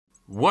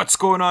What's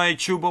going on,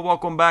 YouTube?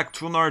 Welcome back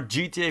to another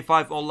GTA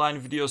 5 online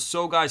video.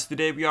 So guys,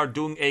 today we are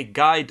doing a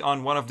guide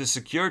on one of the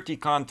security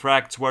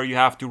contracts where you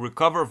have to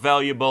recover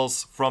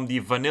valuables from the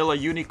Vanilla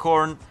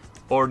Unicorn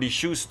or the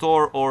shoe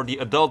store or the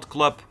adult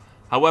club,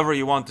 however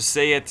you want to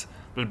say it.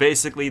 But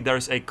basically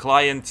there's a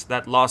client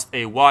that lost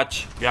a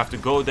watch. You have to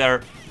go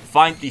there,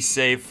 find the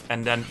safe,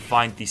 and then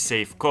find the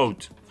safe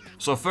code.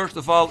 So first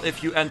of all,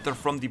 if you enter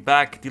from the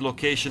back, the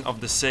location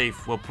of the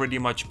safe will pretty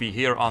much be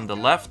here on the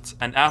left.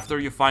 And after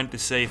you find the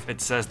safe, it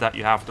says that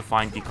you have to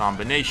find the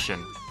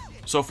combination.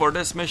 So for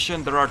this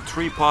mission, there are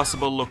three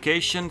possible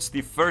locations. The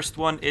first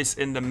one is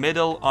in the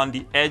middle on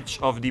the edge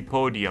of the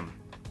podium.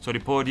 So the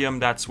podium,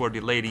 that's where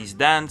the ladies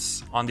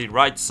dance. On the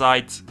right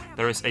side,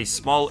 there is a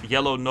small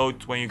yellow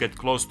note. When you get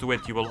close to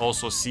it, you will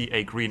also see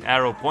a green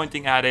arrow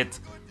pointing at it.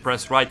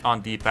 Press right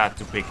on D-pad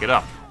to pick it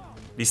up.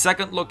 The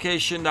second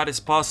location that is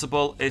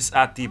possible is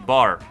at the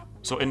bar.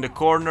 So in the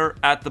corner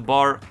at the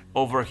bar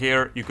over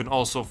here, you can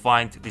also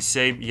find the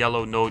same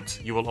yellow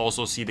note. You will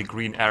also see the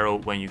green arrow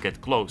when you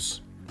get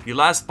close. The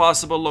last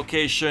possible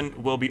location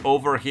will be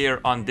over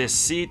here on this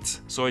seat.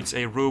 So it's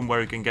a room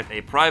where you can get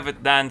a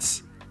private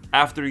dance.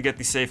 After you get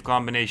the safe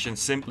combination,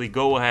 simply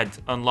go ahead,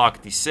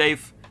 unlock the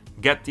safe,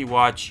 get the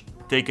watch,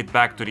 take it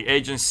back to the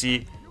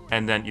agency,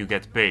 and then you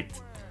get paid.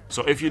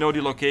 So if you know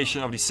the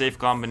location of the safe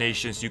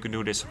combinations, you can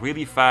do this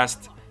really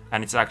fast,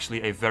 and it's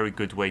actually a very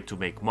good way to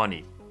make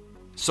money.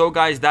 So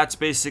guys, that's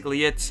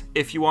basically it.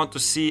 If you want to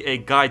see a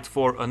guide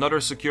for another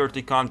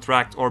security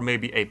contract or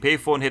maybe a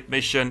payphone hit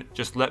mission,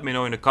 just let me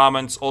know in the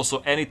comments. Also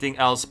anything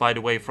else, by the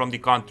way, from the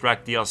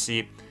contract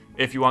DLC.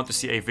 If you want to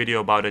see a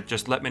video about it,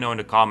 just let me know in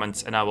the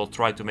comments and I will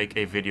try to make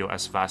a video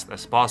as fast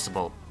as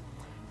possible.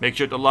 Make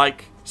sure to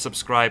like,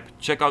 subscribe,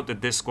 check out the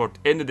Discord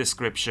in the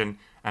description,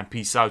 and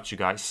peace out, you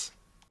guys.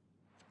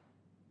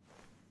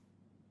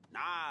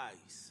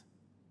 Nice.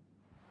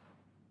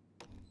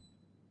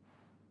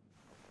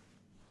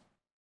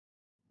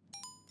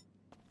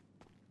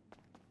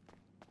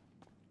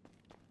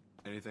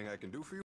 Anything I can do for you?